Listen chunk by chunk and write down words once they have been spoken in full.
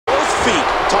feet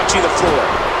touching the floor.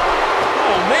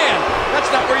 Oh, man,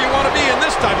 that's not where you want to be in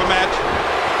this type of match.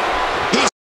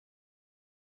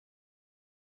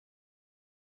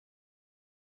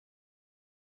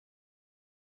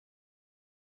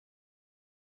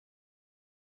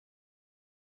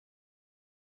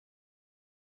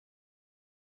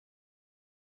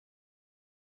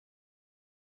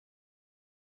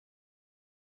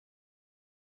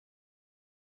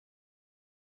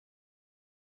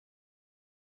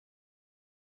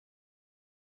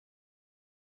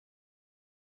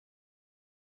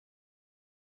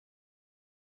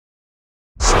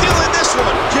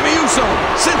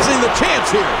 Sensing the chance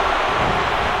here.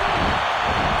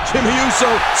 Jimmy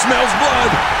Uso smells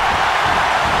blood.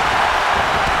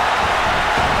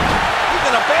 He's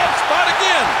in a bad spot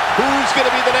again. Who's going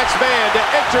to be the next man to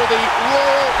enter the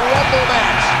Royal Rumble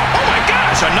match? Oh my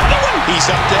gosh, another one? He's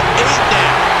up to 8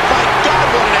 now. My God,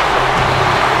 what an effort.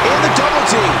 And the double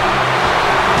team.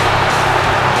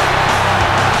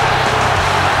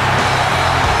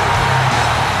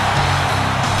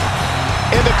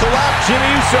 And the collapse. Jimmy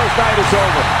Uso's night is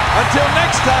over. Until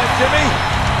next time, Jimmy.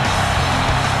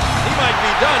 He might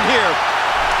be done here.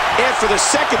 And for the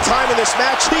second time in this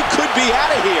match, he could be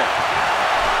out of here.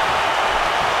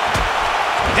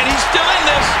 And he's still in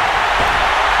this.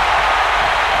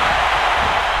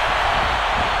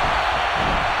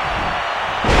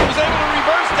 He was able to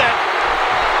reverse that.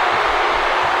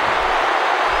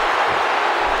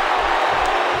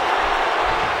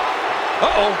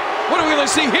 Uh-oh. What are we going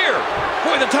to see here?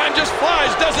 Boy, the time just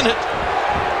flies, doesn't it?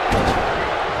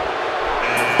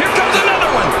 Here comes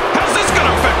another one. How's this going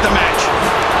to affect the match?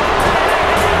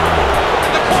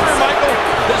 In the corner, Michael.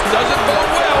 This doesn't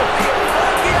bode well.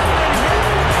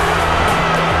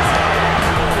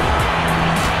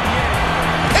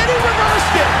 And he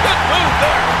reversed it. Good move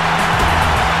there.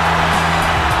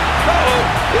 Uh-oh,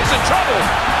 he's in trouble.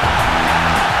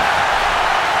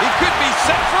 He could be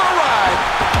set for a ride.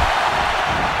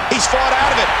 He's fought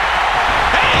out of it.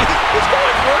 Hey, he's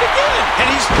going for it again. And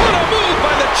he's put a move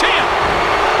by the champ.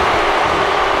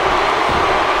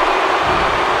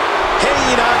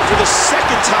 Hanging on for the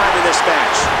second time in this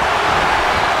match.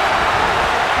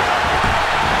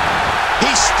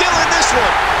 He's still in this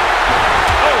one.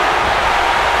 Oh.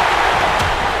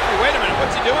 Hey, wait a minute.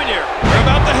 What's he doing here? We're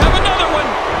about to have another one.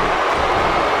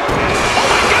 Oh,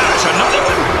 my gosh, another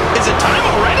one? Is it time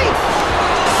already?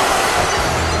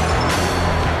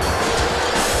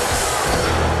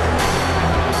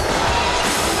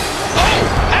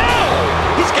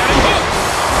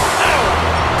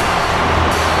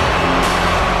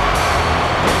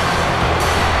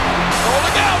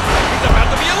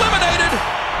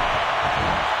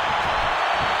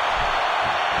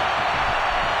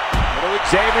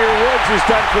 Xavier Woods is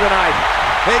done for the night.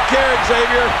 Take care,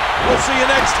 Xavier. We'll see you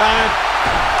next time.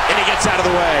 And he gets out of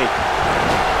the way.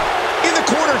 In the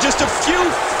corner, just a few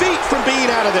feet from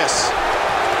being out of this.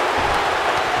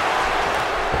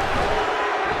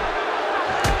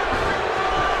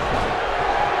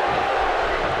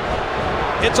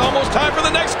 It's almost time for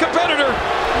the next competitor.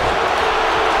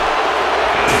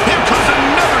 Here comes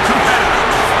another competitor.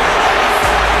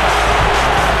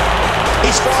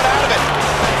 He's fought out of it.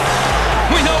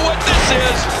 We know what this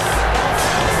is.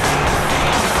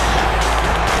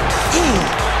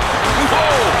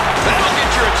 Whoa, that'll get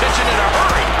your attention in a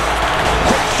hurry.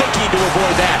 Quick thinking to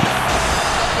avoid that.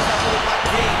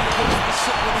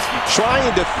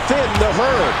 Trying to thin the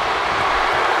herd.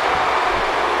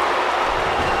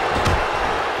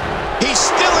 He's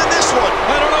still in this one.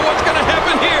 I don't know what's going to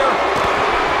happen here.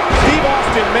 Steve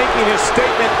Austin making his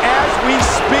statement as we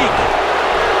speak.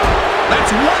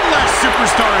 That's one less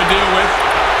superstar to deal with.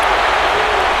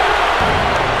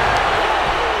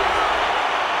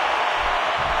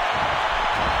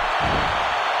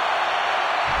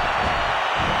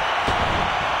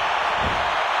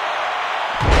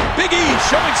 Big E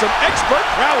showing some expert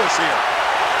prowess here.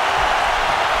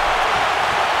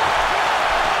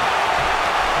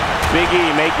 Big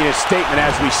E making a statement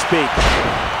as we speak.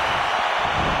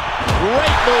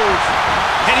 Great move.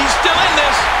 And he's still in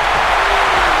this.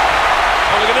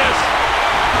 Oh, look at this.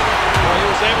 Well, he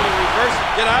was able to reverse and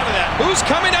get out of that. Who's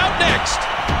coming out next?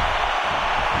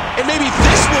 And maybe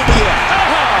this will be it.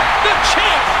 The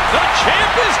champ! The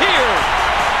champ is here!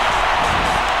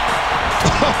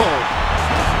 Oh.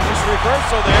 Nice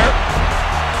reversal there.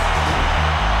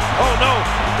 Oh, no.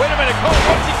 Wait a minute, Cole.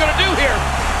 What's he going to do here?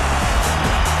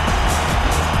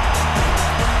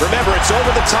 Remember, it's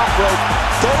over the top rope.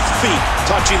 Both feet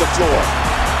touching the floor.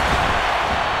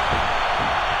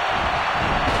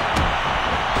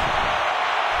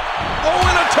 Oh,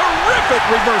 and a terrific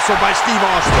reversal by Steve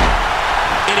Austin.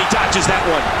 And he dodges dodges that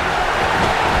one.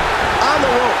 On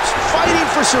the ropes, fighting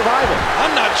for survival.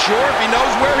 I'm not sure if he knows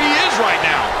where he is right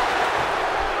now.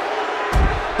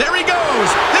 There he goes.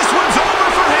 This one's over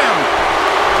for him.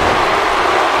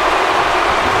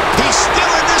 He's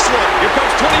still in this one. Here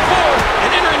comes 24, and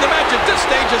entering the match at this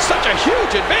stage is such a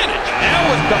huge advantage. Now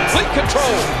with complete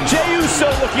control. Jey Uso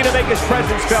looking to make his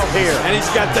presence felt here. And he's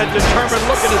got that determined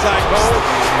look in his eye, Cole.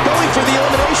 Going for the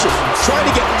elimination. Trying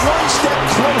to get one step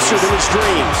closer to his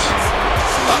dreams.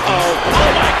 Uh-oh.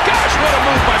 Oh my gosh, what a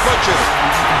move by Butcher.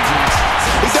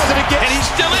 He does it again. And he's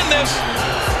still in this.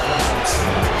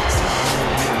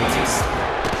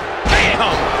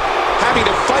 Bam! Having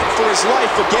to fight for his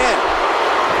life again.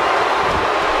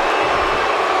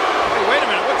 Hey, wait a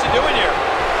minute, what's he doing here?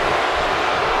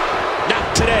 Not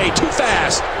today, too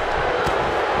fast.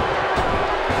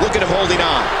 Look at him holding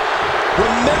on.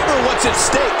 Remember what's at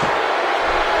stake.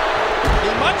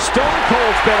 Stone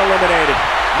Cold's been eliminated.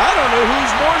 I don't know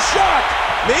who's more shocked,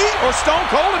 me or Stone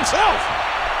Cold himself.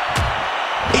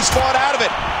 He's fought out of it.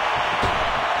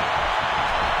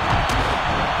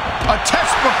 A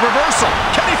textbook reversal.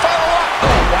 Can he follow up?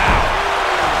 Oh, wow.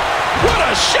 What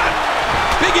a shot.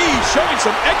 Big E showing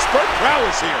some expert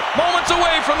prowess here. Moments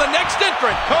away from the next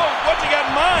entrant. Cole, what's he got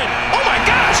in mind? Oh, my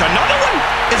gosh, another one?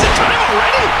 Is it time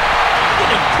already?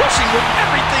 And pushing with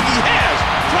everything he has.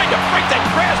 Trying to break that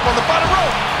grasp on the bottom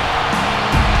rope.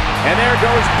 And there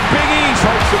goes Big E's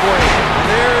hopes of winning. And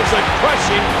there's a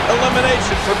crushing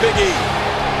elimination for Big E.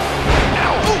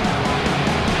 Now, ooh.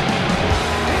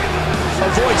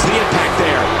 Avoids the impact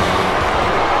there.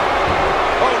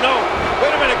 Oh, no.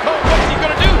 Wait a minute, Cole. What's he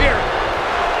going to do here?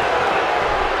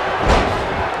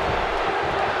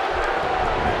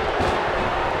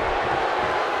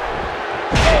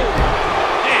 Oh,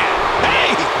 man.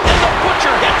 Hey! And the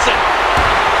Butcher hits it.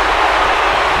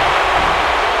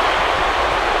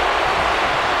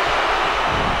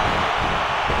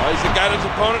 Oh, he's got his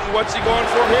opponent, and what's he going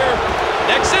for here?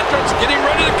 Next entrance, getting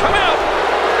ready to come out.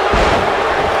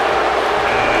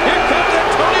 Here comes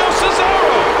Antonio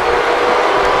Cesaro.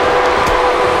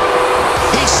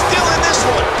 He's still in this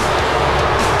one.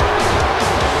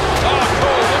 Oh,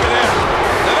 Cole, look at that.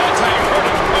 Now that's how you hurt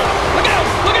an opponent. Look out!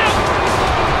 Look out!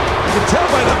 You can tell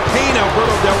by the pain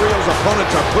Alberto Del Rio's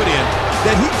opponents are put in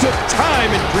that he took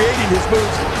time in creating his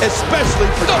moves, especially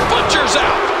for the Butcher's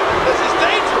out. This is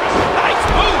dangerous. Nice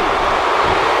move.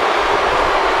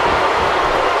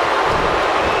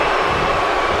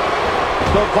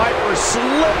 The Viper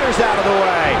slithers out of the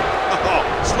way. Oh,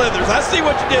 slithers. I see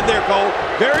what you did there, Cole.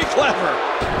 Very clever.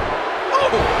 Oh,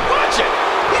 watch it.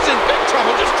 He's in big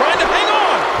trouble just trying to hang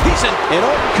on. He's in... And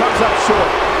Orton comes up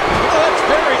short. Well, that's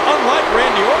very unlike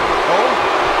Randy Orton, Cole.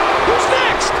 Who's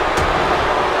next?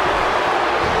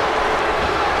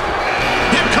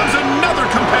 Here comes another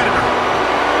competitor.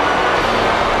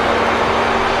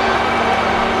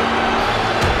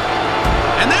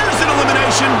 And there's an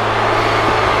elimination.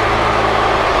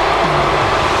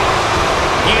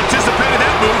 He anticipated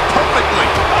that move perfectly.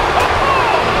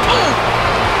 Oh!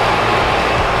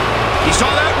 He saw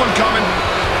that one coming.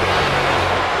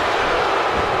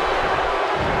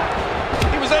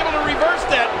 He was able to reverse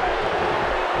that.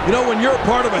 You know, when you're a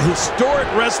part of a historic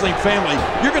wrestling family,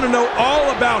 you're going to know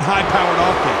all about high-powered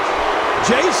offense.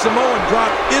 Jay's Samoan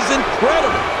drop is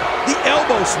incredible. The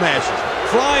elbow smashes,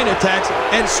 flying attacks,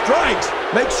 and strikes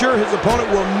make sure his opponent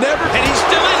will never... And he's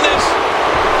still in this.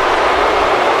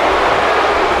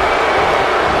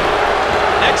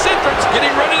 Next entrance,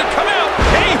 getting ready to come out.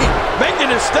 Hey, making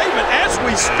his statement as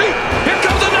we speak. Here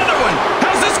comes another one.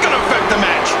 How's this going to affect the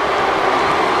match?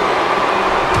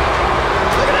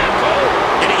 Look at that, Cole.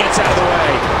 And he gets out of the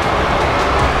way.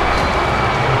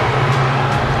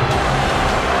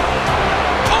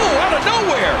 Oh, out of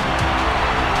nowhere.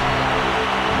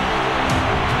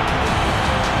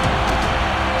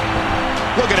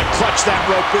 Looking to clutch that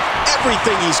rope with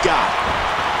everything he's got.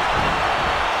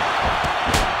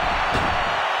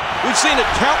 We've seen it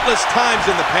countless times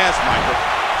in the past, Michael.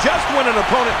 Just when an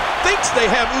opponent thinks they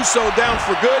have Uso down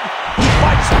for good, he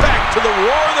fights back to the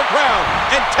roar of the crowd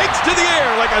and takes to the air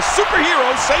like a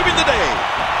superhero saving the day.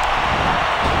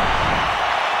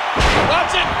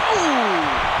 Watch it. Ooh.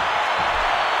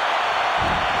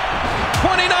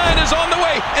 29 is on the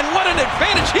way, and what an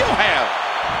advantage he'll have.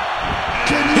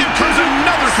 Here comes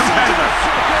another competitor.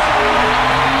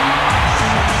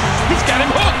 He's got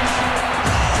him hooked.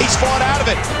 He's fought out of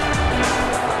it.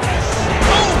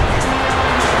 Oh.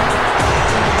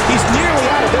 He's nearly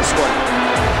out of this one.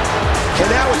 And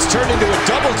now it's turned into a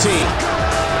double team.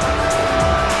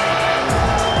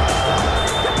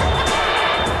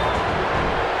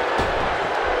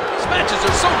 These matches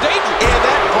are so dangerous. And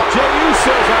that Jey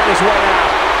Uso's on his his way out.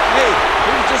 Hey,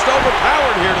 he was just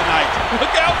overpowered here tonight.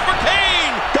 Look out for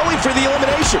Kane! Going for the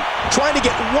elimination. Trying to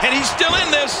get one. And he's still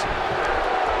in this.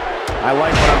 I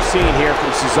like what I'm seeing here from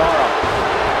Cesaro.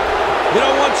 You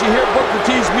know, once you hear Booker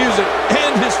T's music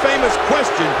and his famous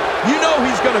question, you know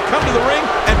he's going to come to the ring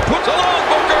and put along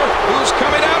Booker, who's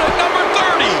coming out at number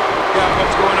 30. Yeah,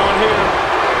 what's going on here?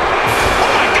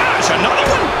 Oh my gosh, another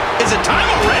one? Is it time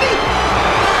already?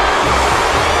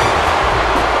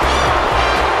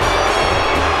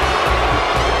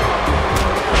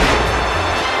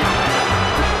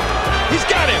 He's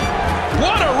got him.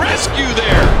 What a rescue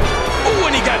there. Ooh,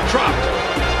 and he got dropped.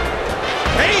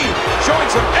 Kane showing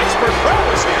some expert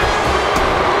prowess here.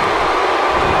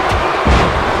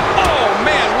 Oh,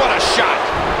 man, what a shot.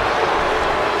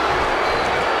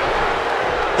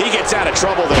 He gets out of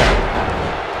trouble there.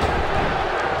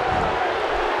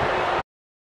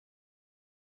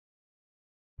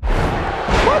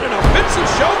 What an offensive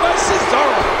show by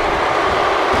Cesaro.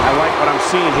 I like what I'm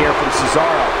seeing here from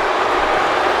Cesaro.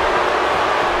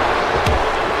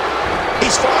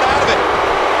 He's fought out of it.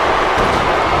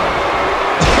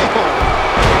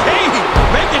 Kane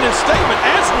making his statement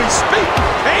as we speak.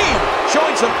 Kane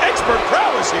showing some expert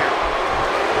prowess here.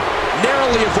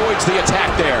 Narrowly avoids the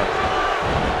attack there.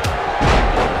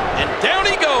 And down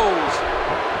he goes.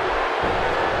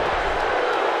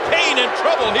 Kane in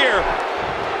trouble here.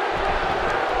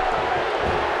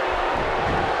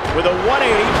 With a 180,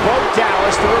 Bo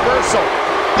Dallas, the reversal.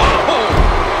 Oh!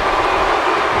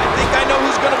 I think I know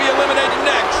who's going to be eliminated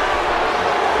next.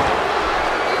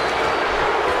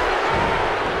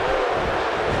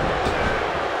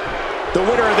 The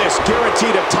winner of this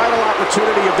guaranteed a title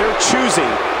opportunity of their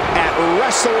choosing at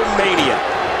WrestleMania.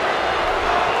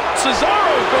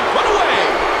 Cesaro's been put away.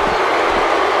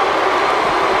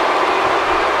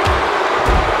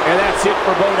 And that's it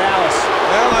for Bo Dallas.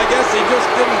 Well, I guess he just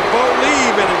didn't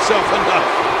believe in himself enough.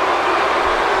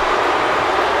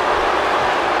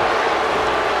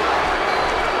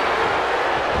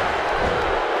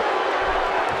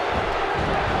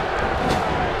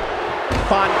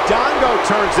 Fandango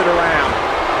turns it around.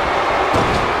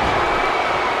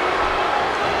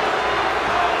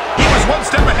 He was one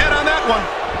step ahead on that one.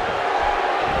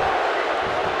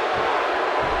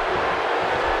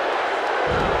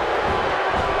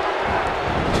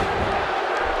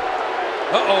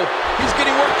 Uh-oh, he's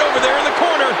getting worked over there in the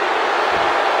corner.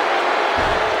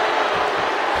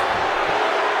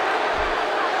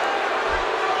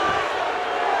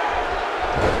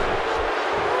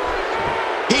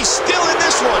 He's still in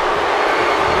this one.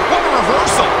 What a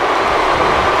reversal.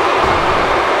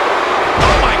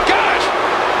 Oh my gosh!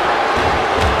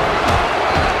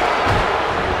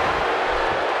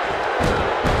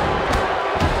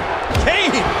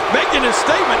 Kane making his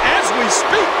statement as we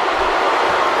speak.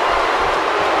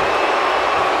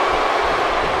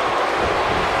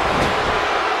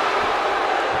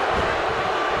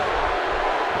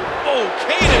 Oh,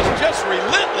 Kane is just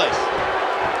relentless.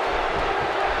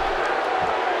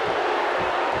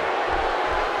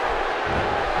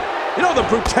 You know, the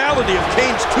brutality of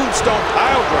Kane's tombstone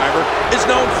piledriver is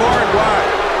known far and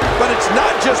wide. But it's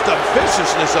not just the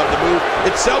viciousness of the move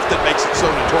itself that makes it so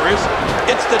notorious.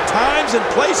 It's the times and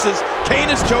places Kane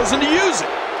has chosen to use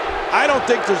it. I don't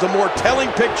think there's a more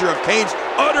telling picture of Kane's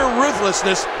utter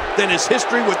ruthlessness than his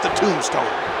history with the tombstone.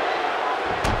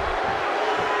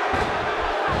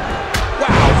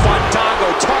 Wow, Fandango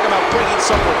talking about bringing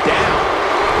someone down.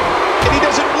 And he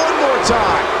does it one more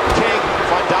time. King,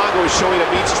 Fandango is showing a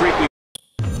mean streak we've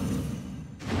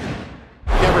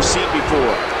never seen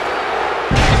before.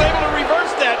 He was able to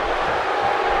reverse that.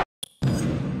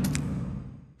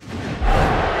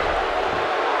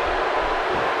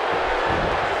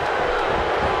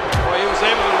 Boy, he was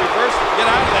able to reverse it, get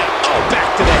out of that. Oh, back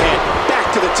to the head, back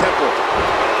to the temple.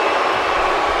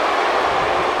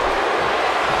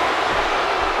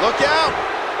 Look out!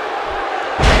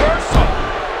 Reversal.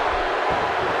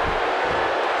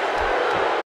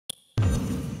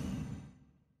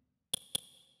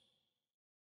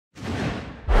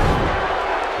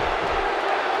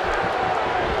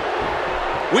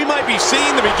 We might be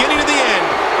seeing the beginning of the end.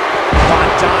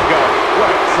 Fandango, what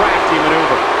a crafty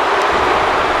maneuver.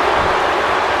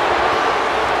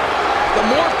 The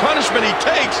more punishment he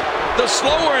takes, the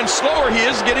slower and slower he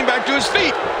is getting back to his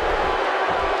feet.